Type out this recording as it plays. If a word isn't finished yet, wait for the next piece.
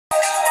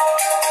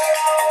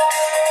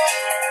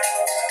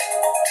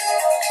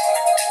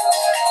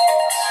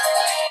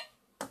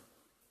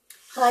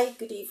Hi,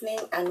 good evening,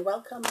 and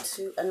welcome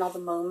to another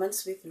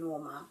Moments with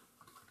Norma.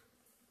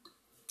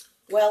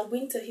 Well,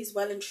 winter is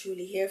well and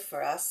truly here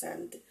for us,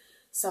 and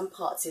some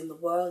parts in the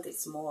world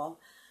it's more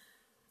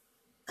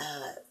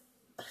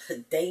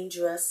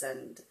dangerous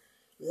and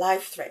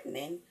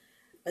life-threatening.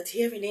 But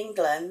here in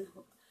England,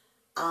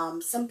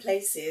 some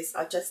places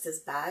are just as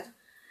bad.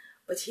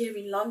 But here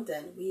in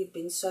London, we've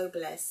been so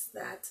blessed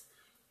that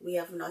we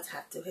have not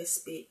had to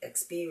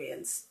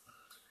experience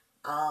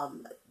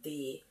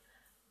the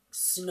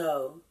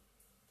snow.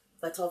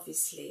 But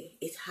obviously,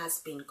 it has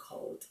been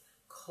cold.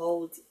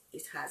 Cold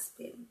it has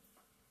been.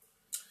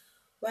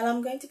 Well,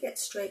 I'm going to get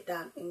straight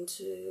down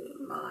into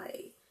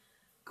my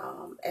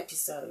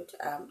episode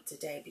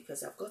today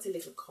because I've got a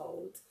little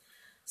cold,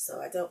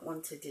 so I don't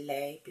want to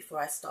delay before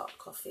I start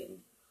coughing.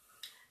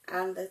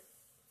 And the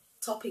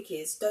topic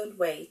is don't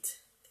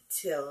wait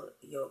till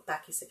your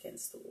back is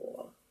against the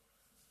wall.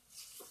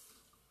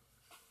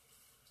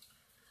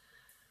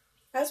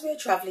 As we're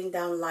traveling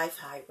down Life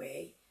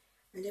Highway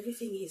and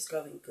everything is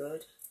going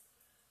good,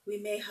 we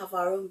may have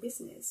our own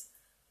business,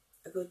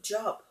 a good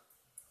job,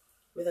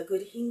 with a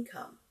good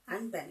income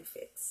and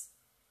benefits.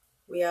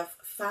 We have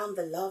found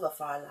the love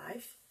of our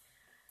life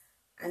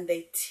and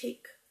they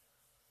tick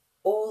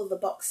all the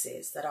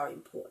boxes that are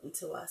important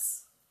to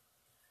us.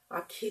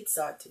 Our kids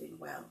are doing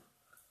well.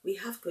 We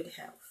have good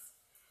health.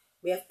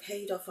 We have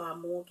paid off our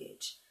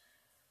mortgage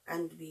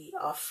and we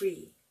are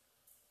free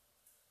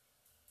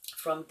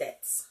from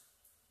debts.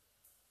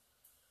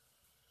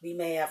 We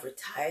may have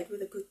retired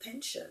with a good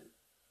pension.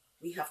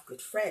 We have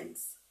good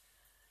friends.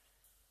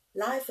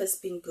 Life has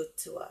been good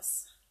to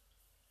us.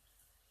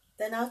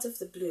 Then out of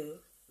the blue,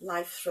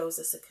 life throws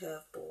us a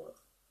curveball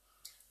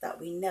that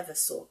we never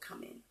saw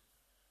coming.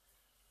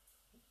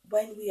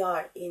 When we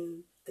are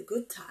in the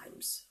good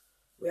times,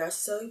 we are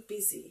so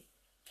busy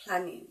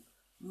planning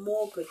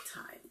more good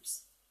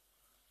times.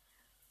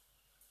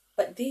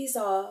 But these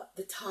are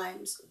the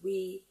times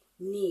we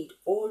need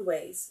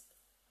always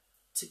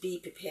to be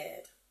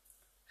prepared.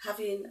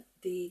 Having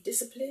the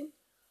discipline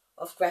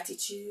of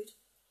gratitude.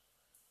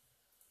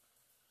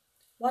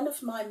 One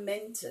of my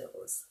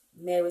mentors,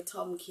 Mary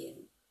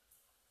Tomkin,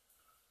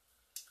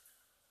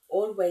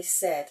 always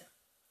said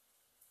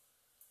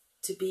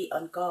to be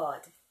on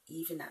guard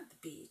even at the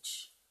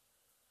beach.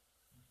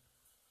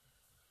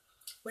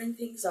 When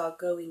things are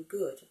going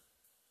good,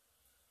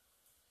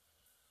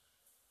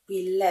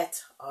 we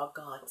let our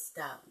guards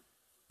down.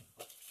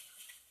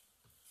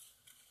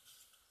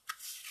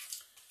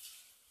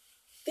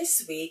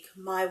 This week,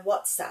 my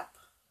WhatsApp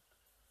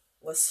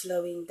was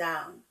slowing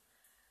down.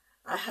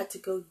 I had to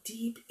go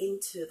deep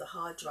into the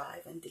hard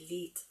drive and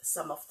delete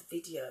some of the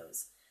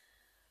videos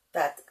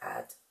that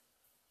had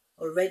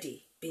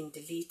already been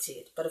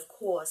deleted. But of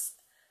course,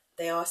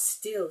 they are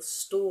still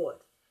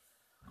stored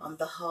on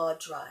the hard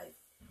drive,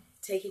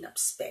 taking up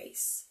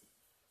space.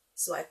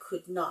 So I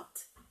could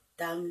not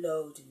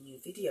download new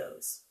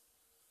videos.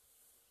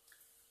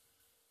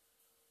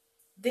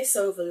 This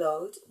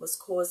overload was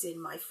causing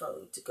my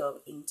phone to go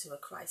into a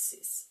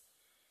crisis.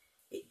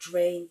 It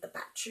drained the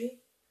battery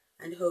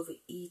and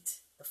overheat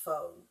the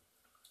phone,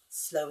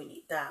 slowing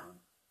it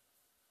down.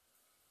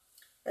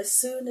 As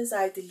soon as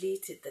I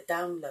deleted the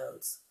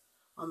downloads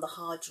on the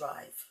hard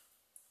drive,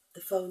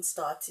 the phone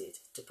started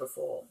to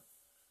perform.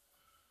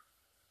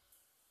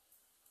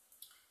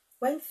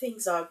 When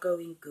things are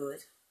going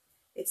good,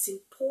 it's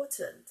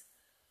important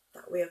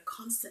that we are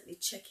constantly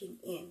checking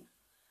in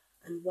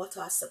on what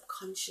our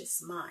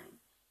subconscious mind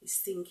is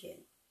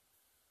thinking,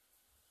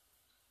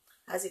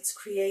 as it's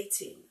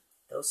creating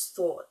those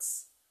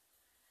thoughts.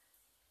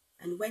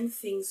 And when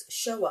things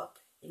show up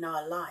in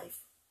our life,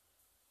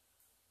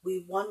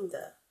 we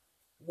wonder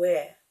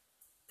where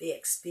the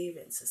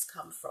experience has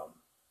come from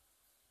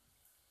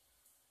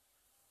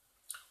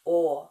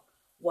or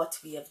what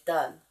we have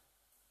done.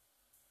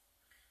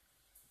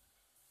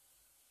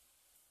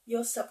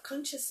 Your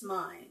subconscious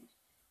mind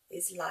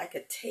is like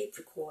a tape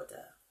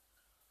recorder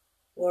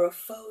or a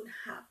phone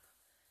app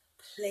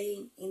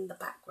playing in the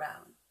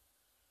background.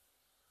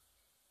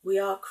 We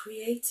are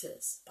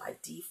creators by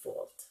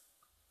default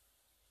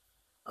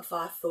of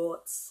our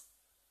thoughts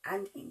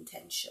and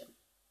intention.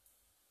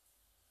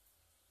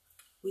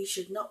 We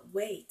should not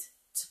wait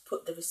to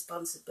put the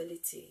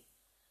responsibility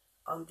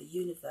on the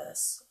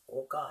universe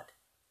or God.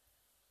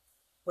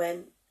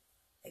 When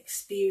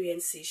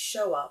experiences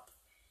show up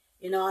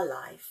in our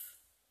life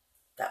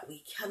that we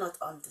cannot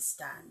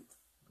understand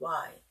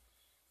why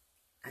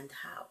and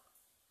how.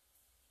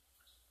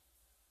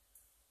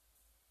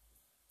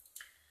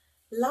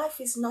 Life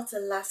is not a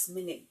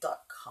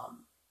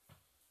lastminute.com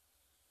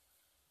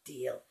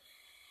deal.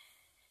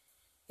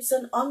 It's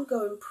an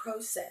ongoing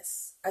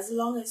process as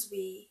long as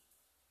we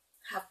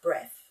have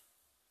breath.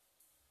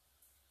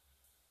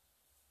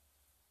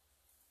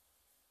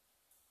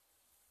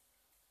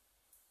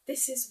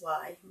 This is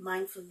why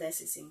mindfulness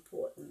is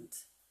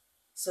important,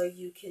 so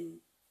you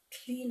can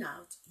clean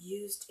out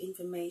used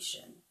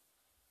information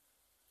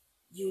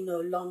you no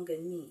longer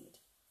need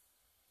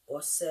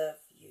or serve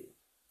you.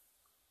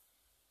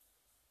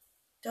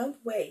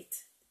 Don't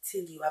wait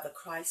till you have a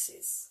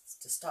crisis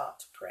to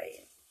start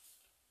praying.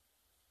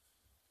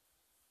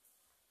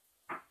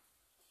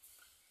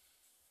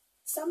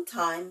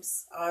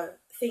 Sometimes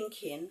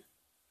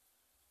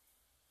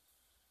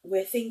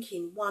we're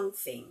thinking one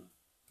thing,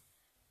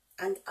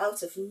 and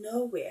out of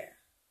nowhere,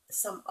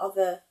 some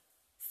other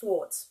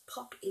thoughts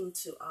pop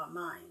into our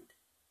mind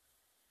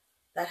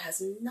that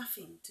has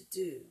nothing to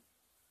do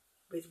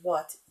with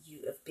what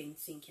you have been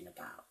thinking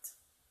about.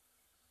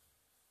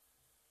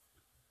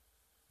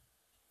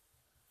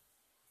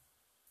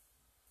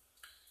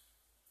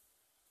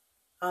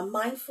 Our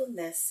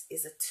mindfulness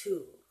is a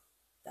tool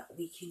that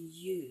we can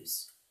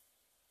use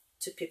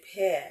to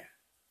prepare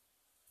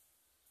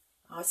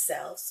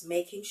ourselves,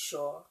 making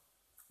sure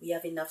we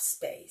have enough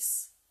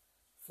space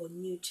for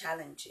new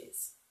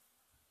challenges.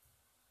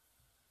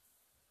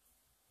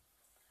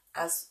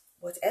 As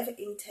whatever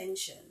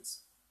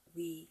intentions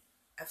we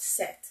have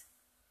set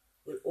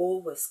will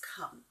always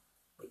come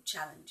with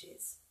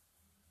challenges.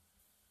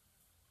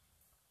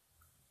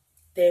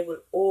 There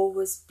will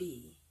always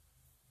be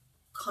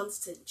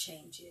constant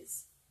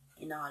changes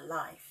in our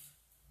life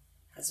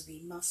as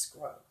we must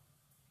grow.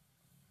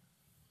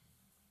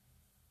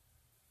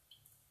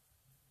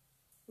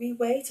 We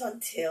wait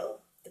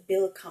until the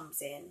bill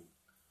comes in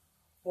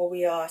or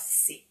we are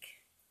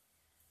sick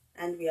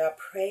and we are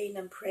praying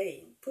and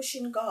praying,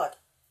 pushing God,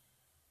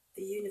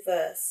 the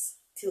universe,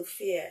 till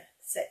fear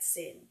sets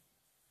in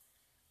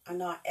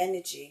and our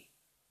energy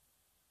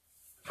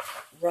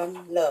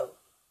run low.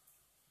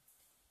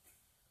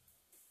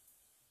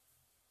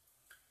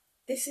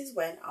 This is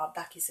when our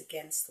back is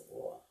against the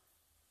wall.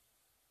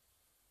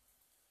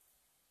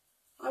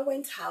 I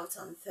went out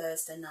on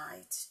Thursday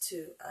night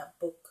to a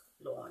book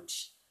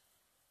launch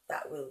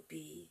that will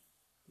be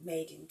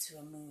made into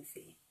a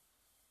movie.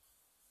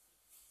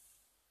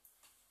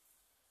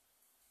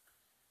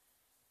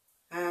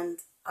 And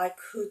I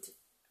could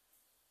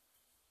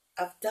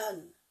have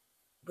done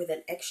with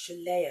an extra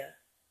layer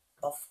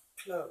of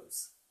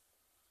clothes,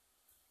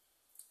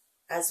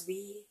 as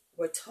we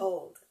were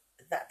told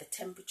that the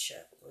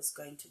temperature was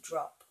going to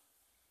drop.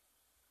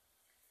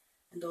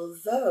 And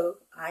although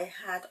I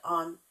had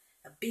on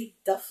a big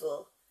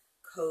duffel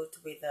coat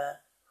with a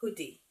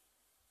hoodie,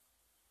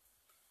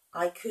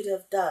 I could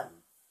have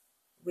done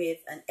with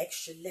an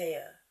extra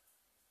layer.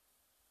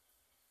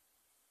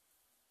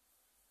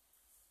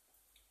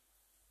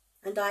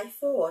 And I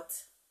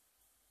thought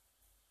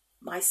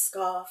my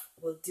scarf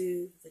will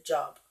do the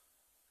job.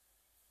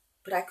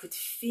 But I could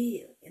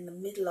feel in the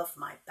middle of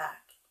my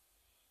back,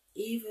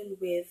 even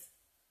with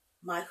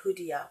my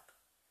hoodie up,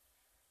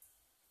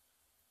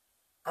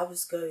 I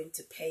was going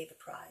to pay the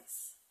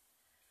price,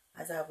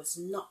 as I was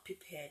not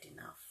prepared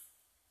enough.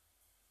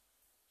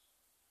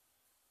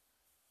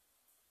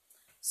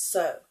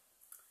 So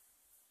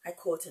I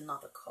caught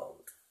another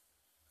cold,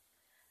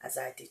 as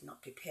I did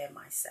not prepare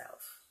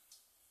myself.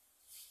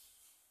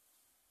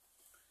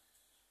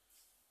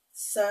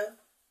 So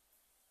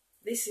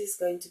this is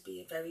going to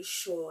be a very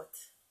short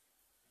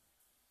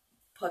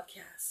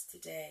podcast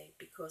today,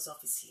 because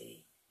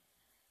obviously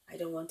I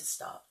don't want to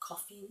start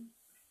coughing.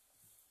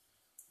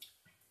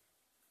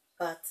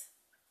 But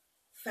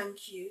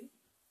thank you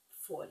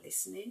for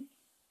listening,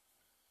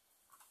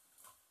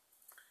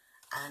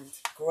 and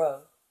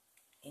grow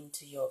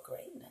into your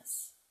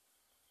greatness.